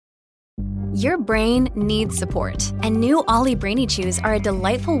Your brain needs support, and new Ollie Brainy Chews are a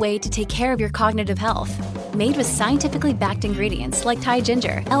delightful way to take care of your cognitive health. Made with scientifically backed ingredients like Thai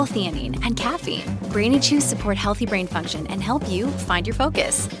ginger, L-theanine, and caffeine, Brainy Chews support healthy brain function and help you find your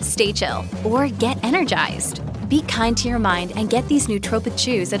focus, stay chill, or get energized. Be kind to your mind and get these nootropic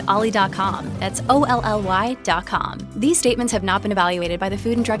chews at ollie.com. That's OLLY.com. These statements have not been evaluated by the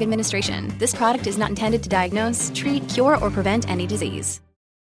Food and Drug Administration. This product is not intended to diagnose, treat, cure, or prevent any disease.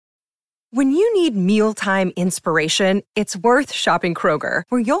 When you need mealtime inspiration, it's worth shopping Kroger,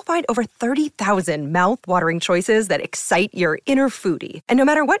 where you'll find over 30,000 mouth-watering choices that excite your inner foodie. And no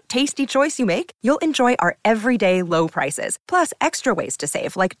matter what tasty choice you make, you'll enjoy our everyday low prices, plus extra ways to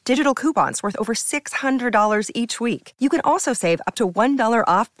save, like digital coupons worth over $600 each week. You can also save up to $1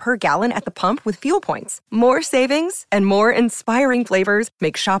 off per gallon at the pump with fuel points. More savings and more inspiring flavors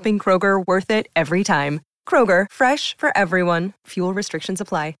make shopping Kroger worth it every time. Kroger, fresh for everyone. Fuel restrictions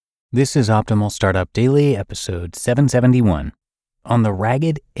apply. This is Optimal Startup Daily, episode 771, On the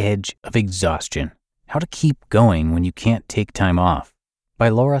Ragged Edge of Exhaustion, How to Keep Going When You Can't Take Time Off, by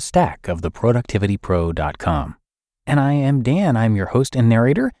Laura Stack of theproductivitypro.com. And I am Dan, I'm your host and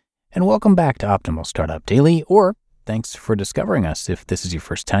narrator, and welcome back to Optimal Startup Daily, or thanks for discovering us if this is your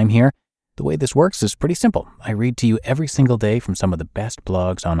first time here. The way this works is pretty simple. I read to you every single day from some of the best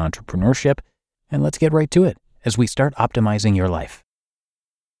blogs on entrepreneurship, and let's get right to it as we start optimizing your life.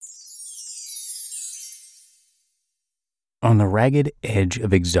 On the Ragged Edge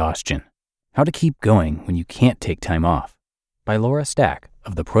of Exhaustion, How to Keep Going When You Can't Take Time Off, by Laura Stack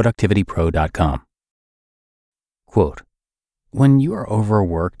of theproductivitypro.com. Quote, when you are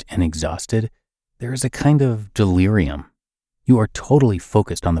overworked and exhausted, there is a kind of delirium. You are totally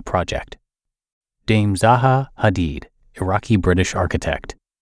focused on the project. Dame Zaha Hadid, Iraqi-British architect.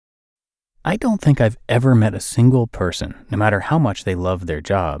 I don't think I've ever met a single person, no matter how much they love their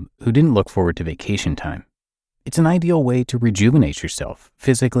job, who didn't look forward to vacation time. It's an ideal way to rejuvenate yourself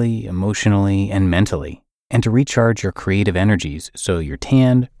physically, emotionally, and mentally, and to recharge your creative energies so you're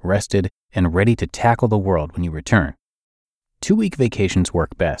tanned, rested, and ready to tackle the world when you return. 2-week vacations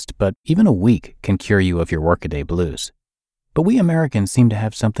work best, but even a week can cure you of your workaday blues. But we Americans seem to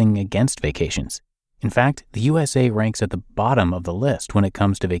have something against vacations. In fact, the USA ranks at the bottom of the list when it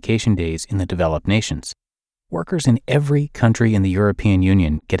comes to vacation days in the developed nations. Workers in every country in the European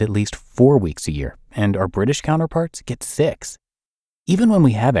Union get at least 4 weeks a year, and our British counterparts get 6. Even when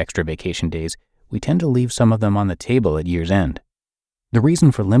we have extra vacation days, we tend to leave some of them on the table at year's end. The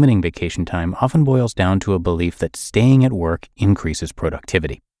reason for limiting vacation time often boils down to a belief that staying at work increases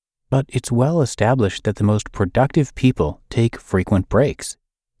productivity. But it's well established that the most productive people take frequent breaks.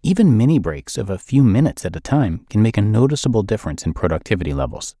 Even mini breaks of a few minutes at a time can make a noticeable difference in productivity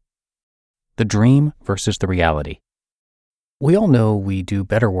levels. The dream versus the reality. We all know we do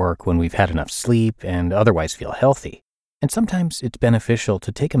better work when we've had enough sleep and otherwise feel healthy. And sometimes it's beneficial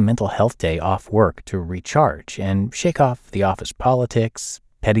to take a mental health day off work to recharge and shake off the office politics,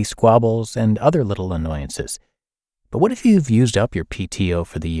 petty squabbles, and other little annoyances. But what if you've used up your PTO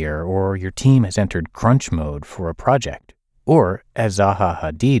for the year, or your team has entered crunch mode for a project? Or, as Zaha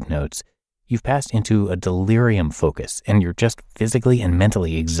Hadid notes, you've passed into a delirium focus and you're just physically and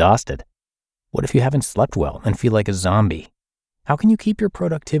mentally exhausted? What if you haven't slept well and feel like a zombie? How can you keep your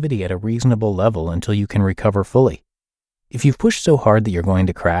productivity at a reasonable level until you can recover fully? If you've pushed so hard that you're going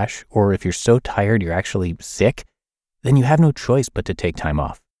to crash, or if you're so tired you're actually sick, then you have no choice but to take time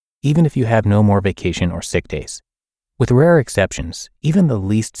off, even if you have no more vacation or sick days. With rare exceptions, even the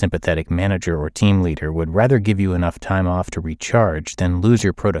least sympathetic manager or team leader would rather give you enough time off to recharge than lose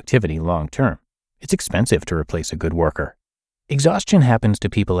your productivity long term. It's expensive to replace a good worker. Exhaustion happens to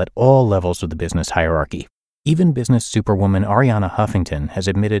people at all levels of the business hierarchy. Even business superwoman Arianna Huffington has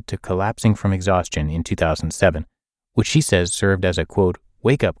admitted to collapsing from exhaustion in 2007, which she says served as a, quote,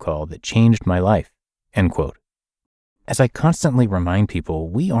 wake-up call that changed my life, end quote. As I constantly remind people,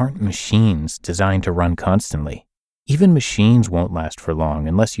 we aren't machines designed to run constantly. Even machines won't last for long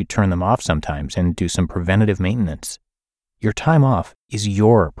unless you turn them off sometimes and do some preventative maintenance. Your time off is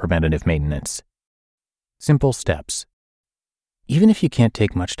your preventative maintenance. Simple steps. Even if you can't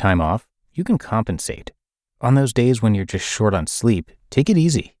take much time off, you can compensate. On those days when you're just short on sleep, take it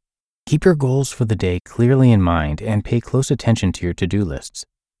easy. Keep your goals for the day clearly in mind and pay close attention to your to-do lists.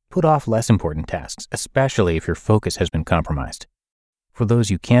 Put off less important tasks, especially if your focus has been compromised. For those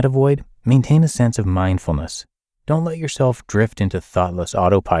you can't avoid, maintain a sense of mindfulness. Don't let yourself drift into thoughtless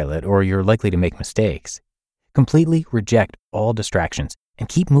autopilot or you're likely to make mistakes. Completely reject all distractions and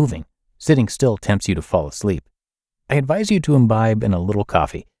keep moving. Sitting still tempts you to fall asleep. I advise you to imbibe in a little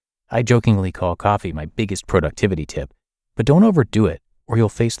coffee. I jokingly call coffee my biggest productivity tip, but don't overdo it or you'll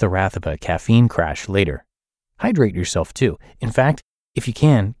face the wrath of a caffeine crash later. Hydrate yourself too. In fact, if you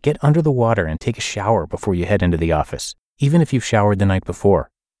can, get under the water and take a shower before you head into the office, even if you've showered the night before.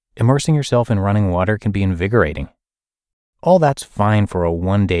 Immersing yourself in running water can be invigorating. All that's fine for a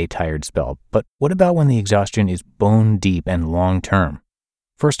one-day tired spell, but what about when the exhaustion is bone deep and long-term?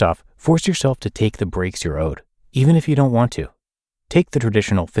 First off, force yourself to take the breaks you're owed, even if you don't want to. Take the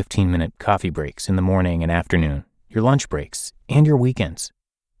traditional 15-minute coffee breaks in the morning and afternoon, your lunch breaks, and your weekends.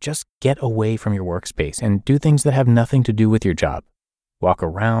 Just get away from your workspace and do things that have nothing to do with your job. Walk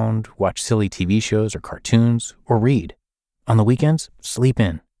around, watch silly TV shows or cartoons, or read. On the weekends, sleep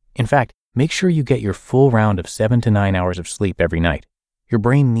in. In fact, make sure you get your full round of 7 to 9 hours of sleep every night. Your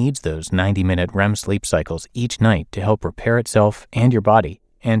brain needs those 90-minute REM sleep cycles each night to help repair itself and your body,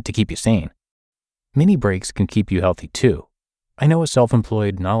 and to keep you sane. Mini breaks can keep you healthy too. I know a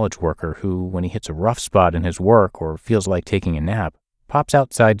self-employed knowledge worker who, when he hits a rough spot in his work or feels like taking a nap, pops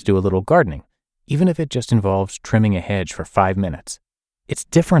outside to do a little gardening, even if it just involves trimming a hedge for 5 minutes. It's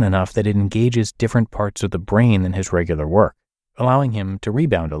different enough that it engages different parts of the brain than his regular work, allowing him to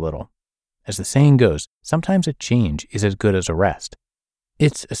rebound a little. As the saying goes, sometimes a change is as good as a rest.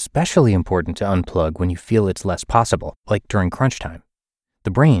 It's especially important to unplug when you feel it's less possible, like during crunch time.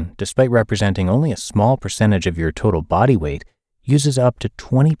 The brain, despite representing only a small percentage of your total body weight, uses up to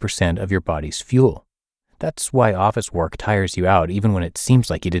 20% of your body's fuel. That's why office work tires you out even when it seems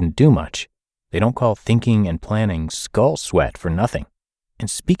like you didn't do much. They don't call thinking and planning skull sweat for nothing. And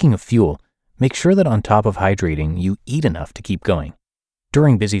speaking of fuel, make sure that on top of hydrating, you eat enough to keep going.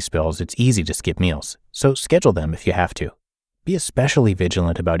 During busy spells, it's easy to skip meals, so schedule them if you have to. Be especially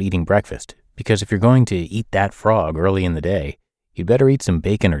vigilant about eating breakfast, because if you're going to eat that frog early in the day, you'd better eat some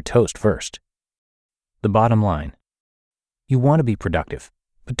bacon or toast first. The bottom line. You want to be productive,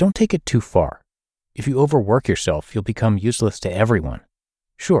 but don't take it too far. If you overwork yourself, you'll become useless to everyone.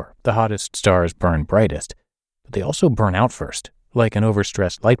 Sure, the hottest stars burn brightest, but they also burn out first, like an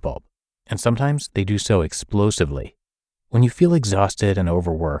overstressed light bulb, and sometimes they do so explosively. When you feel exhausted and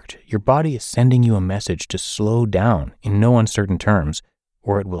overworked, your body is sending you a message to slow down in no uncertain terms,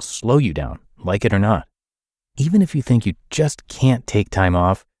 or it will slow you down, like it or not. Even if you think you just can't take time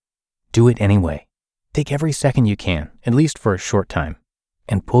off, do it anyway. Take every second you can, at least for a short time,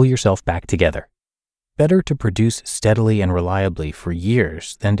 and pull yourself back together. Better to produce steadily and reliably for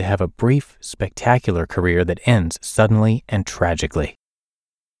years than to have a brief, spectacular career that ends suddenly and tragically.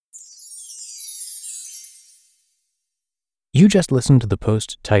 You just listened to the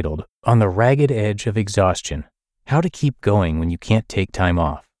post titled, On the Ragged Edge of Exhaustion, How to Keep Going When You Can't Take Time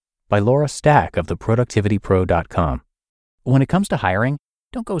Off, by Laura Stack of theproductivitypro.com. When it comes to hiring,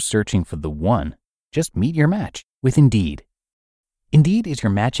 don't go searching for the one. Just meet your match with Indeed. Indeed is your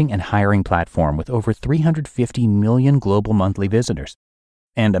matching and hiring platform with over 350 million global monthly visitors,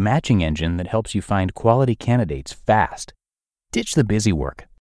 and a matching engine that helps you find quality candidates fast. Ditch the busy work.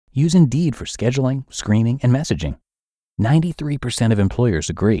 Use Indeed for scheduling, screening, and messaging. 93% of employers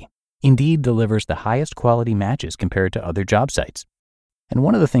agree. Indeed delivers the highest quality matches compared to other job sites. And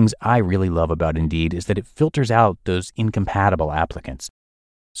one of the things I really love about Indeed is that it filters out those incompatible applicants.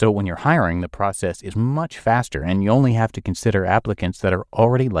 So when you're hiring, the process is much faster and you only have to consider applicants that are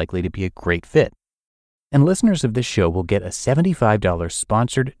already likely to be a great fit. And listeners of this show will get a $75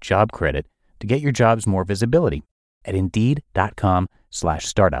 sponsored job credit to get your jobs more visibility at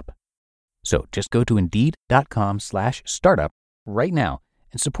Indeed.com/startup. So just go to Indeed.com/startup right now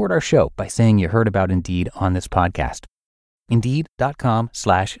and support our show by saying you heard about Indeed on this podcast.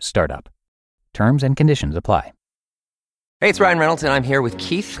 Indeed.com/startup. Terms and conditions apply. Hey, it's Ryan Reynolds, and I'm here with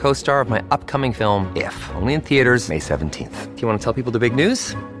Keith, co-star of my upcoming film, If, only in theaters May 17th. Do you want to tell people the big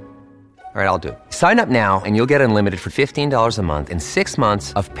news? All right, I'll do it. Sign up now and you'll get unlimited for $15 a month and 6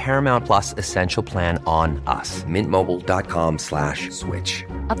 months of Paramount Plus Essential Plan on us. MintMobile.com/switch.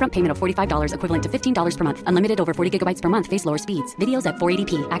 Upfront payment of $45 equivalent to $15 per month. Unlimited over 40 gigabytes per month. Face lower speeds. Videos at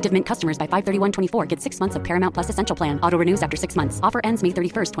 480p. Active Mint customers by 531.24 get 6 months of Paramount Plus Essential Plan. Auto renews after 6 months. Offer ends May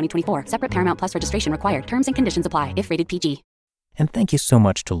 31st, 2024. Separate Paramount Plus registration required. Terms and conditions apply if rated PG. And thank you so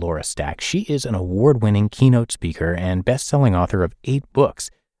much to Laura Stack. She is an award-winning keynote speaker and best-selling author of 8 books,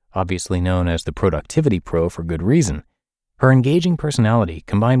 obviously known as the Productivity Pro for good reason. Her engaging personality,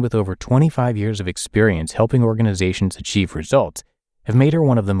 combined with over 25 years of experience helping organizations achieve results, have made her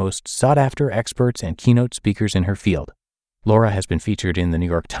one of the most sought-after experts and keynote speakers in her field. Laura has been featured in the New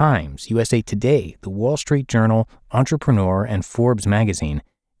York Times, USA Today, the Wall Street Journal, Entrepreneur, and Forbes magazine,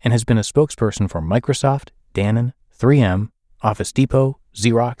 and has been a spokesperson for Microsoft, Danone, 3M, Office Depot,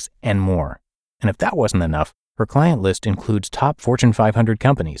 Xerox, and more. And if that wasn't enough, her client list includes top Fortune 500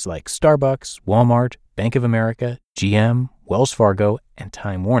 companies like Starbucks, Walmart, Bank of America, GM, Wells Fargo, and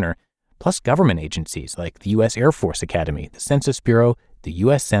Time Warner, plus government agencies like the U.S. Air Force Academy, the Census Bureau, the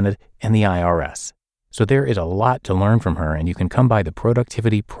U.S. Senate, and the IRS. So there is a lot to learn from her, and you can come by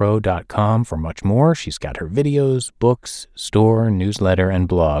theproductivitypro.com for much more. She's got her videos, books, store, newsletter, and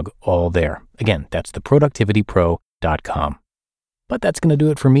blog all there. Again, that's theproductivitypro.com. But that's going to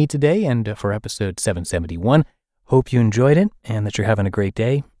do it for me today and for episode 771. Hope you enjoyed it and that you're having a great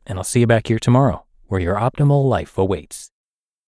day, and I'll see you back here tomorrow, where your optimal life awaits.